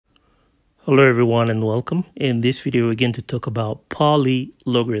Hello everyone and welcome. In this video we're going to talk about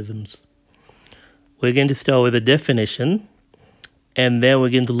polylogarithms. We're going to start with a definition and then we're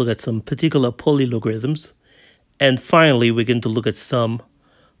going to look at some particular polylogarithms and finally we're going to look at some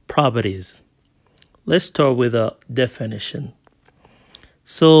properties. Let's start with a definition.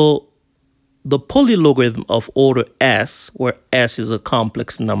 So the polylogarithm of order s, where s is a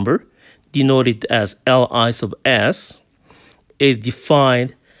complex number denoted as Li sub s, is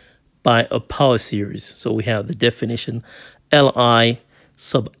defined by a power series. So we have the definition Li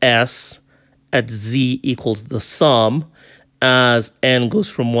sub s at z equals the sum as n goes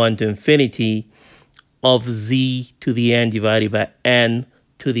from 1 to infinity of z to the n divided by n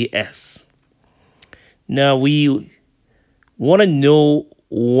to the s. Now we want to know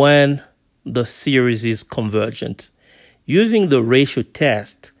when the series is convergent. Using the ratio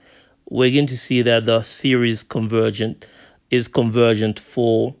test, we're going to see that the series is convergent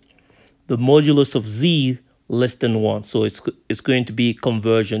for the modulus of z less than 1. So it's going to be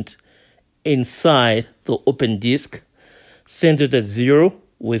convergent inside the open disk centered at 0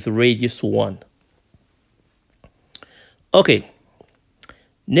 with radius 1. Okay,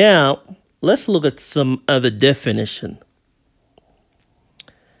 now let's look at some other definition.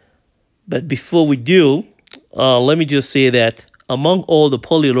 But before we do, let me just say that among all the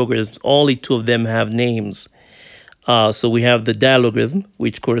polylogarithms, only 2 of them have names. So we have the dilogarithm,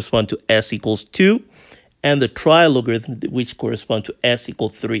 which corresponds to s equals 2, and the trilogarithm, which corresponds to s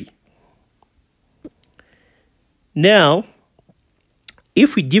equals 3. Now,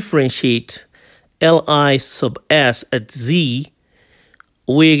 if we differentiate Li sub s at z,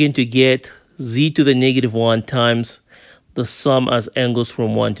 we're going to get z to the negative 1 times the sum as n goes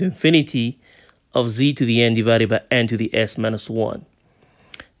from 1 to infinity of z to the n divided by n to the s minus 1.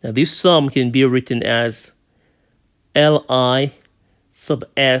 Now, this sum can be written as Li sub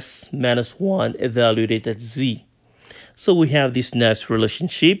s minus 1 evaluated at z. So we have this nice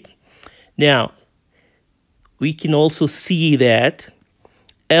relationship. Now, we can also see that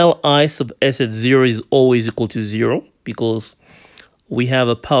Li sub s at 0 is always equal to 0 because we have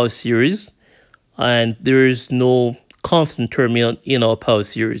a power series and there is no constant term in our power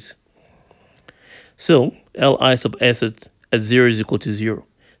series. So Li sub s at 0 is equal to 0.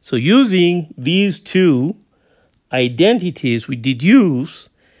 So using these two identities, we deduce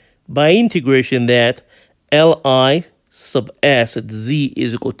by integration that Li sub s at z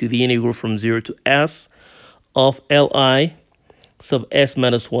is equal to the integral from 0 to s of Li sub s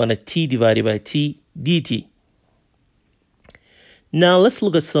minus 1 at t divided by t dt. Now let's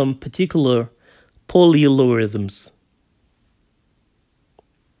look at some particular polylogarithms.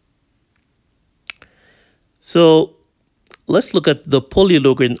 So let's look at the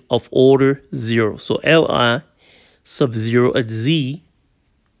polylogarithm of order 0. So Li sub 0 at z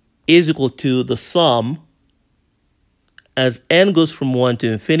is equal to the sum as n goes from 1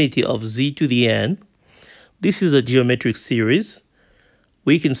 to infinity of z to the n. This is a geometric series.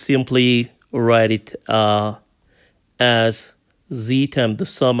 We can simply write it as z times the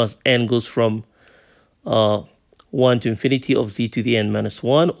sum as n goes from 1 to infinity of z to the n minus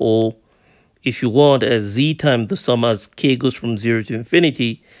 1, or if you want, as z times the sum as k goes from 0 to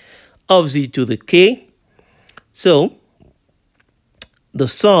infinity of z to the k. So the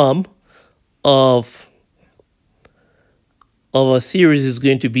sum of a series is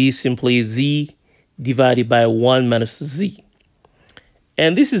going to be simply z divided by 1 minus z.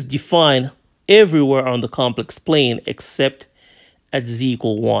 And this is defined everywhere on the complex plane except at z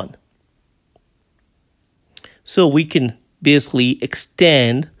equal 1. So we can basically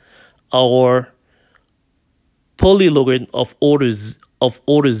extend our polylogarithm of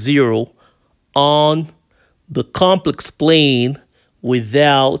order 0 on the complex plane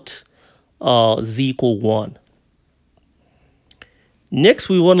without z equal 1. Next,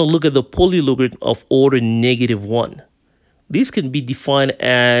 we want to look at the polylogarithm of order negative 1. This can be defined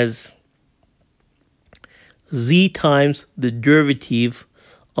as z times the derivative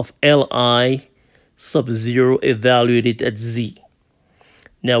of Li sub 0 evaluated at z.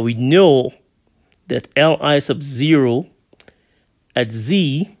 Now we know that Li sub 0 at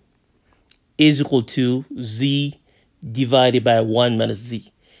z is equal to z divided by 1 minus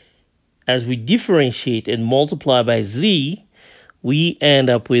z. As we differentiate and multiply by z, we end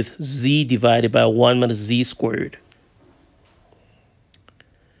up with z divided by 1 minus z squared.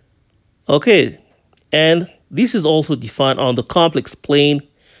 Okay, and this is also defined on the complex plane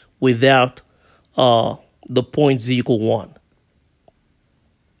without the point z equal 1.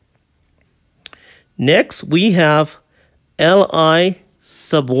 Next, we have Li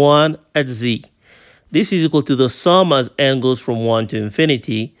sub 1 at z. This is equal to the sum as n goes from 1 to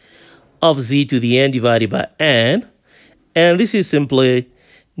infinity of z to the n divided by n. And this is simply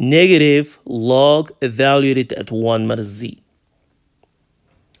negative log evaluated at 1 minus z.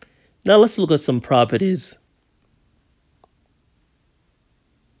 Now let's look at some properties.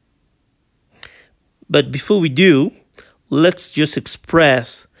 But before we do, let's just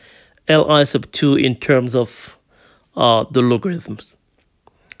express Li sub 2 in terms of the logarithms.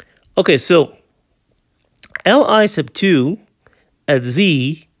 Okay, so Li sub 2 at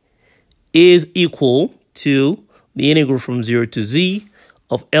z is equal to the integral from 0 to z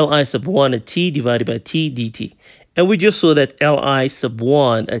of Li sub 1 at t divided by t dt. And we just saw that Li sub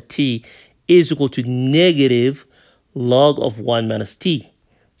 1 at t is equal to negative log of 1 minus t.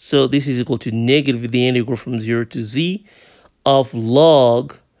 So this is equal to negative the integral from 0 to z of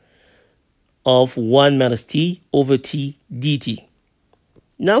log of 1 minus t over t dt.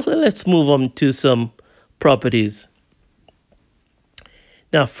 Now let's move on to some properties.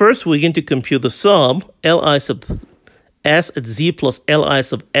 Now first we're going to compute the sum Li sub s at z plus Li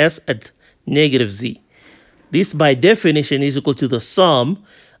sub s at negative z. This by definition is equal to the sum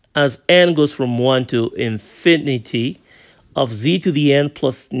as n goes from 1 to infinity of z to the n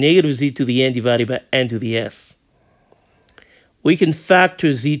plus negative z to the n divided by n to the s. We can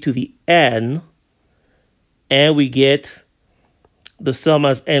factor z to the n, and we get the sum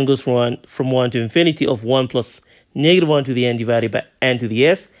as n goes from 1 to infinity of 1 plus negative 1 to the n divided by n to the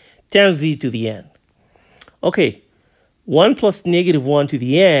s times z to the n. Okay, 1 plus negative 1 to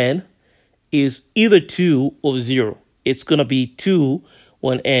the n is either 2 or 0. It's going to be 2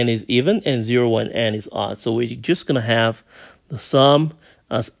 when n is even and 0 when n is odd. So we're just going to have the sum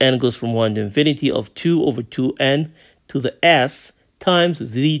as n goes from 1 to infinity of 2 over 2n to the s times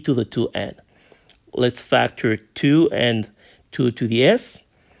z to the 2n. Let's factor 2 and 2 to the s,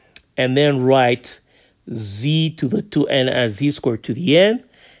 and then write z to the 2n as z squared to the n.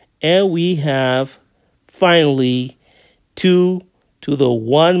 And we have finally 2 to the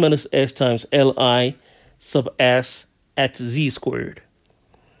 1 minus s times Li sub s at z squared.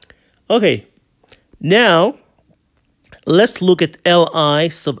 Okay, now let's look at Li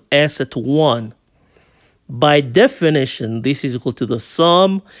sub s at 1. By definition, this is equal to the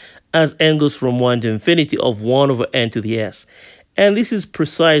sum as n goes from 1 to infinity of 1 over n to the s. And this is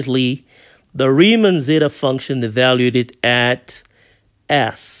precisely the Riemann zeta function evaluated at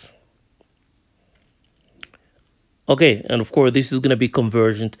s. Okay, and of course, this is going to be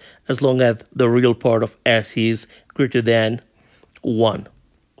convergent as long as the real part of s is greater than 1.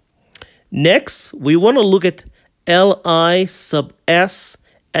 Next, we want to look at Li sub s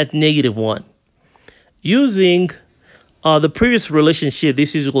at negative 1. Using the previous relationship,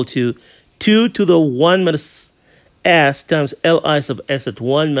 this is equal to 2 to the 1 minus s times Li sub s at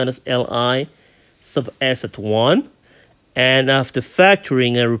 1 minus Li sub s at 1. And after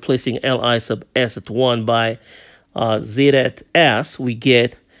factoring and replacing Li sub s at 1 by zeta at s, we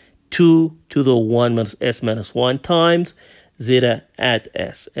get 2 to the 1 minus s minus 1 times zeta at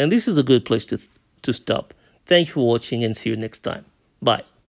s. And this is a good place to stop. Thank you for watching and see you next time. Bye.